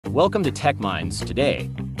Welcome to TechMinds. Today,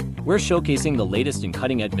 we're showcasing the latest in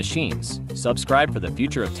cutting-edge machines. Subscribe for the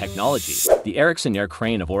future of technology. The Ericsson Air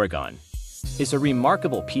Crane of Oregon is a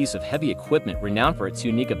remarkable piece of heavy equipment renowned for its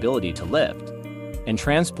unique ability to lift and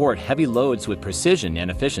transport heavy loads with precision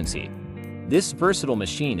and efficiency. This versatile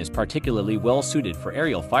machine is particularly well-suited for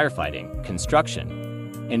aerial firefighting,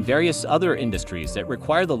 construction, and various other industries that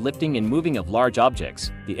require the lifting and moving of large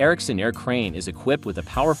objects. The Ericsson Air Crane is equipped with a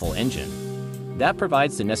powerful engine that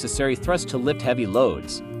provides the necessary thrust to lift heavy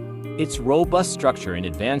loads. Its robust structure and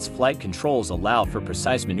advanced flight controls allow for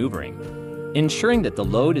precise maneuvering, ensuring that the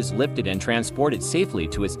load is lifted and transported safely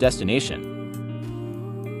to its destination.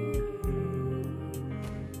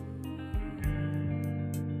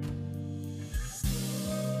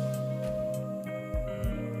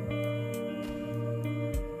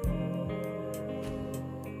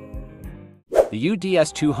 The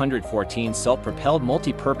UDS 214 self-propelled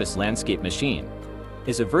multi-purpose landscape machine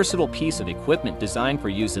is a versatile piece of equipment designed for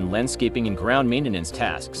use in landscaping and ground maintenance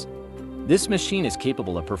tasks. This machine is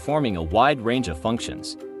capable of performing a wide range of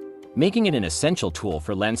functions, making it an essential tool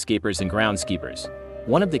for landscapers and groundskeepers.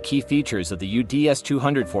 One of the key features of the UDS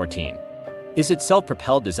 214 is its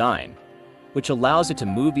self-propelled design, which allows it to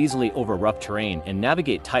move easily over rough terrain and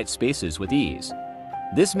navigate tight spaces with ease.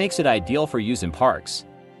 This makes it ideal for use in parks,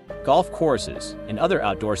 golf courses, and other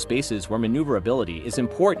outdoor spaces where maneuverability is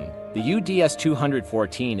important. The UDS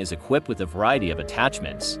 214 is equipped with a variety of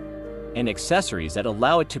attachments and accessories that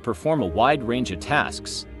allow it to perform a wide range of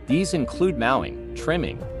tasks. These include mowing,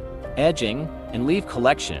 trimming, edging, and leaf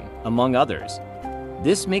collection, among others.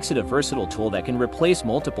 This makes it a versatile tool that can replace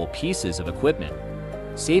multiple pieces of equipment,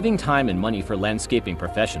 saving time and money for landscaping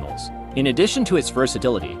professionals. In addition to its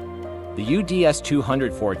versatility, the UDS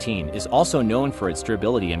 214 is also known for its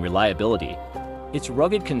durability and reliability. Its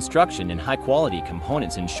rugged construction and high-quality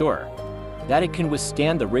components ensure that it can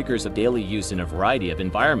withstand the rigors of daily use in a variety of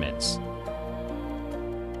environments.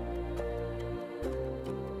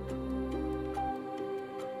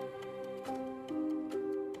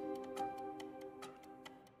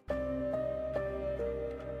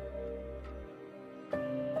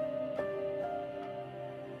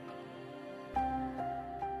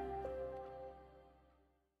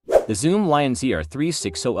 The Zoom Lion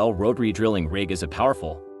ZR360L rotary drilling rig is a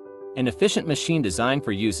powerful and efficient machine designed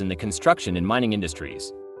for use in the construction and mining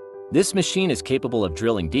industries. This machine is capable of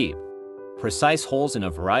drilling deep, precise holes in a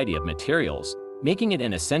variety of materials, making it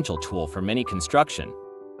an essential tool for many construction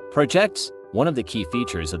projects. One of the key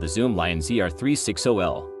features of the Zoom Lion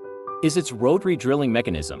ZR360L is its rotary drilling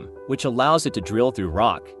mechanism, which allows it to drill through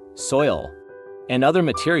rock, soil, and other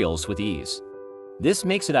materials with ease. This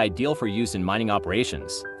makes it ideal for use in mining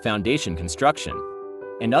operations, foundation construction,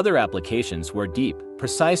 and other applications where deep,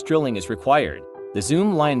 precise drilling is required. The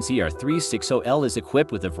Zoom Lion ZR360L is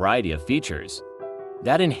equipped with a variety of features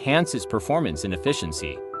that enhance its performance and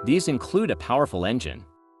efficiency. These include a powerful engine,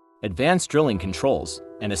 advanced drilling controls,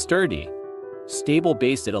 and a sturdy, stable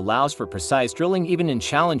base that allows for precise drilling even in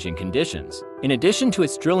challenging conditions. In addition to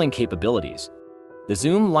its drilling capabilities, the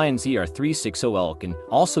Zoom Lion ZR360L can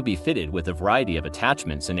also be fitted with a variety of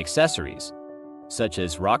attachments and accessories, such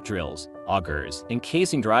as rock drills, augers, and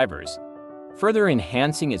casing drivers, further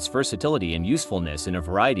enhancing its versatility and usefulness in a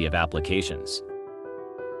variety of applications.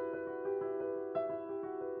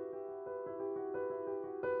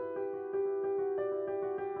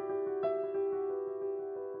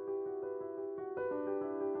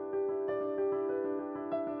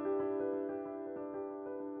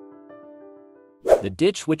 The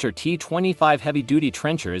Ditch Witcher T25 heavy-duty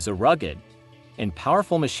trencher is a rugged and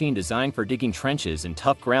powerful machine designed for digging trenches in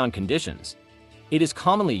tough ground conditions. It is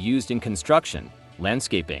commonly used in construction,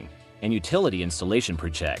 landscaping, and utility installation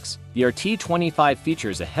projects. The T25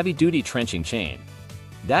 features a heavy-duty trenching chain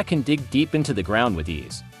that can dig deep into the ground with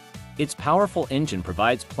ease. Its powerful engine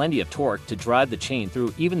provides plenty of torque to drive the chain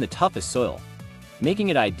through even the toughest soil, making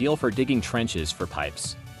it ideal for digging trenches for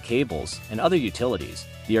pipes, cables, and other utilities.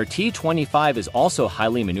 The T25 is also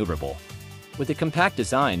highly maneuverable, with a compact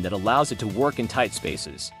design that allows it to work in tight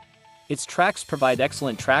spaces. Its tracks provide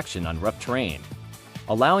excellent traction on rough terrain,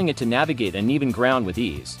 allowing it to navigate uneven ground with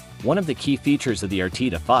ease. One of the key features of the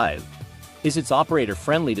T25 is its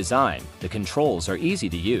operator-friendly design. The controls are easy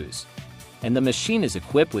to use, and the machine is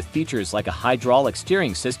equipped with features like a hydraulic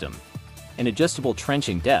steering system and adjustable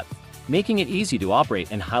trenching depth, making it easy to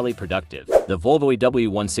operate and highly productive. The Volvo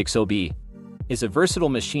EW160B is a versatile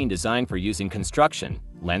machine designed for use in construction,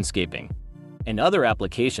 landscaping, and other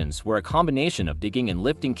applications where a combination of digging and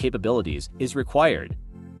lifting capabilities is required.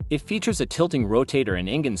 It features a tilting rotator and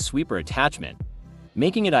engine sweeper attachment,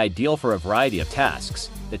 making it ideal for a variety of tasks.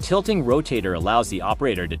 The tilting rotator allows the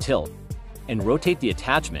operator to tilt and rotate the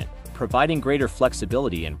attachment, providing greater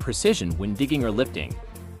flexibility and precision when digging or lifting.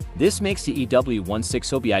 This makes the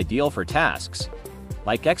EW160 be ideal for tasks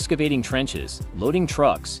like excavating trenches, loading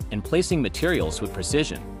trucks, and placing materials with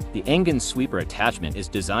precision. The Engen sweeper attachment is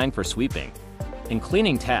designed for sweeping and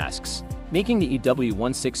cleaning tasks, making the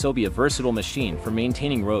EW160 be a versatile machine for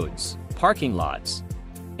maintaining roads, parking lots,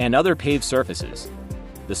 and other paved surfaces.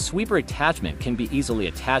 The sweeper attachment can be easily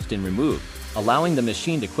attached and removed, allowing the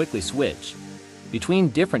machine to quickly switch between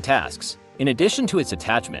different tasks. In addition to its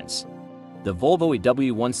attachments, the Volvo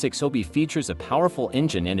EW160 features a powerful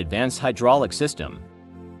engine and advanced hydraulic system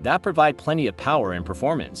that provide plenty of power and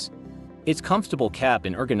performance. Its comfortable cab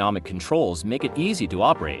and ergonomic controls make it easy to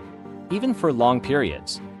operate, even for long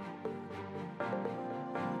periods.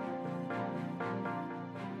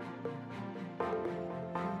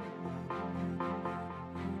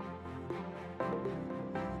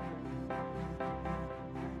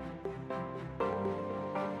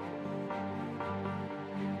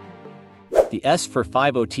 The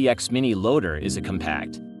S450TX Mini Loader is a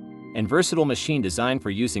compact and versatile machine designed for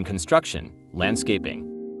use in construction,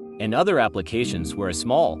 landscaping, and other applications where a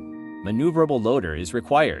small, maneuverable loader is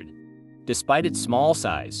required. Despite its small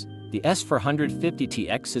size, the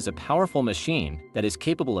S450TX is a powerful machine that is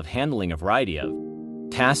capable of handling a variety of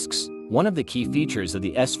tasks. One of the key features of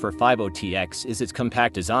the S450TX is its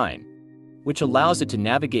compact design, which allows it to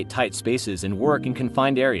navigate tight spaces and work in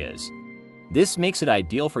confined areas. This makes it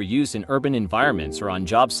ideal for use in urban environments or on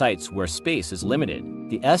job sites where space is limited.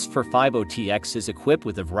 The S450TX is equipped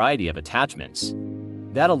with a variety of attachments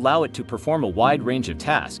that allow it to perform a wide range of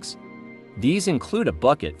tasks. These include a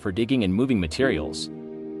bucket for digging and moving materials,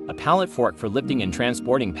 a pallet fork for lifting and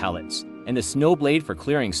transporting pallets, and a snow blade for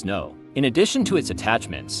clearing snow. In addition to its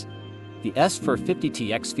attachments, the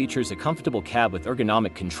S450TX features a comfortable cab with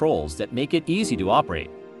ergonomic controls that make it easy to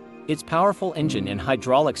operate. Its powerful engine and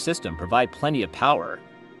hydraulic system provide plenty of power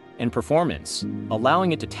and performance,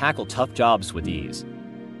 allowing it to tackle tough jobs with ease.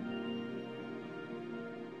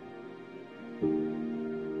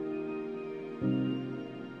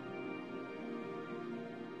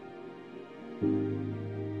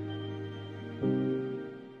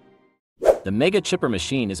 The Mega Chipper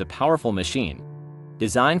machine is a powerful machine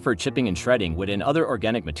designed for chipping and shredding wood and other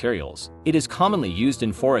organic materials. It is commonly used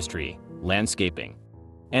in forestry, landscaping,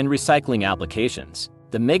 and recycling applications.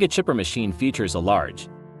 The Mega Chipper machine features a large,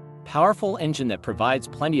 powerful engine that provides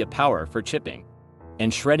plenty of power for chipping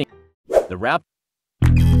and shredding. The wrap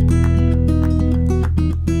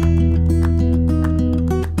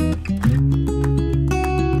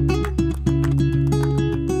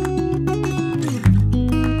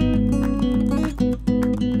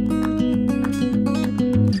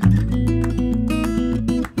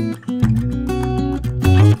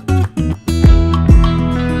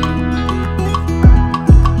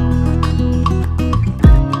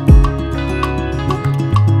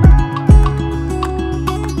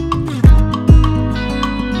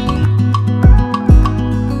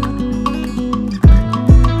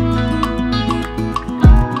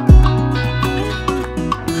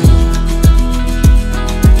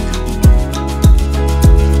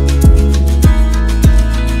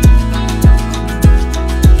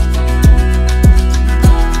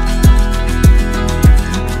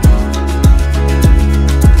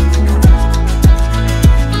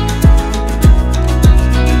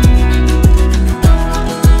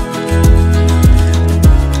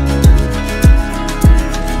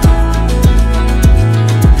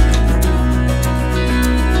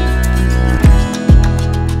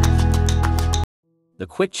The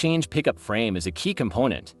quick change pickup frame is a key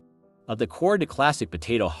component of the core to classic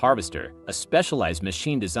potato harvester, a specialized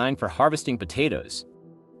machine designed for harvesting potatoes.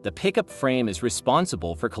 The pickup frame is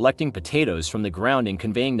responsible for collecting potatoes from the ground and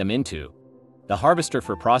conveying them into the harvester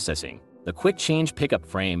for processing. The quick change pickup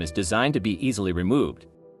frame is designed to be easily removed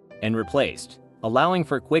and replaced, allowing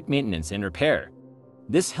for quick maintenance and repair.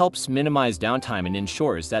 This helps minimize downtime and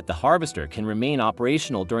ensures that the harvester can remain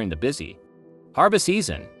operational during the busy harvest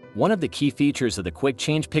season. One of the key features of the quick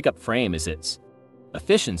change pickup frame is its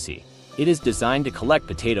efficiency. It is designed to collect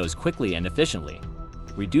potatoes quickly and efficiently,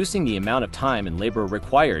 reducing the amount of time and labor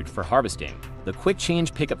required for harvesting. The quick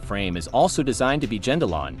change pickup frame is also designed to be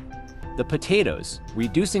gentle on the potatoes,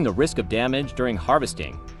 reducing the risk of damage during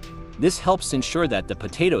harvesting. This helps ensure that the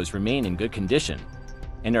potatoes remain in good condition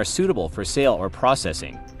and are suitable for sale or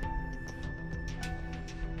processing.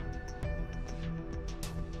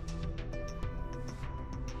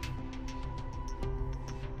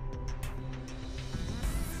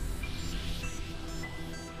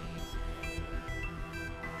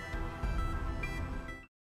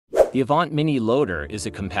 The Avant Mini Loader is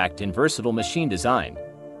a compact and versatile machine designed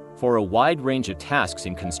for a wide range of tasks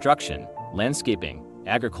in construction, landscaping,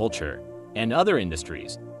 agriculture, and other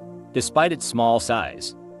industries. Despite its small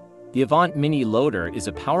size, the Avant Mini Loader is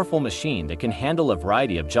a powerful machine that can handle a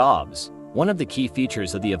variety of jobs. One of the key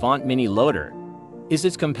features of the Avant Mini Loader is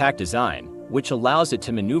its compact design, which allows it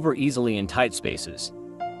to maneuver easily in tight spaces.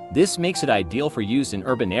 This makes it ideal for use in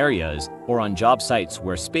urban areas or on job sites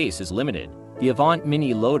where space is limited. The Avant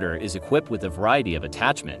Mini Loader is equipped with a variety of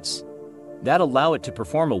attachments that allow it to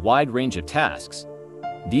perform a wide range of tasks.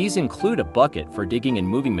 These include a bucket for digging and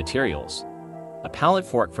moving materials, a pallet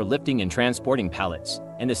fork for lifting and transporting pallets,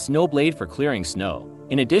 and a snow blade for clearing snow.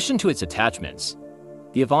 In addition to its attachments,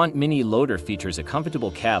 the Avant Mini Loader features a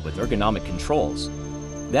comfortable cab with ergonomic controls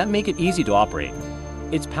that make it easy to operate.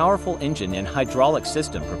 Its powerful engine and hydraulic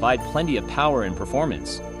system provide plenty of power and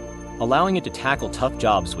performance, allowing it to tackle tough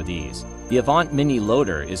jobs with ease. The Avant Mini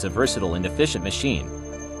Loader is a versatile and efficient machine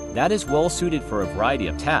that is well suited for a variety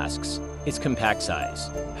of tasks. Its compact size,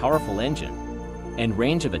 powerful engine, and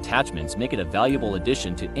range of attachments make it a valuable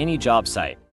addition to any job site.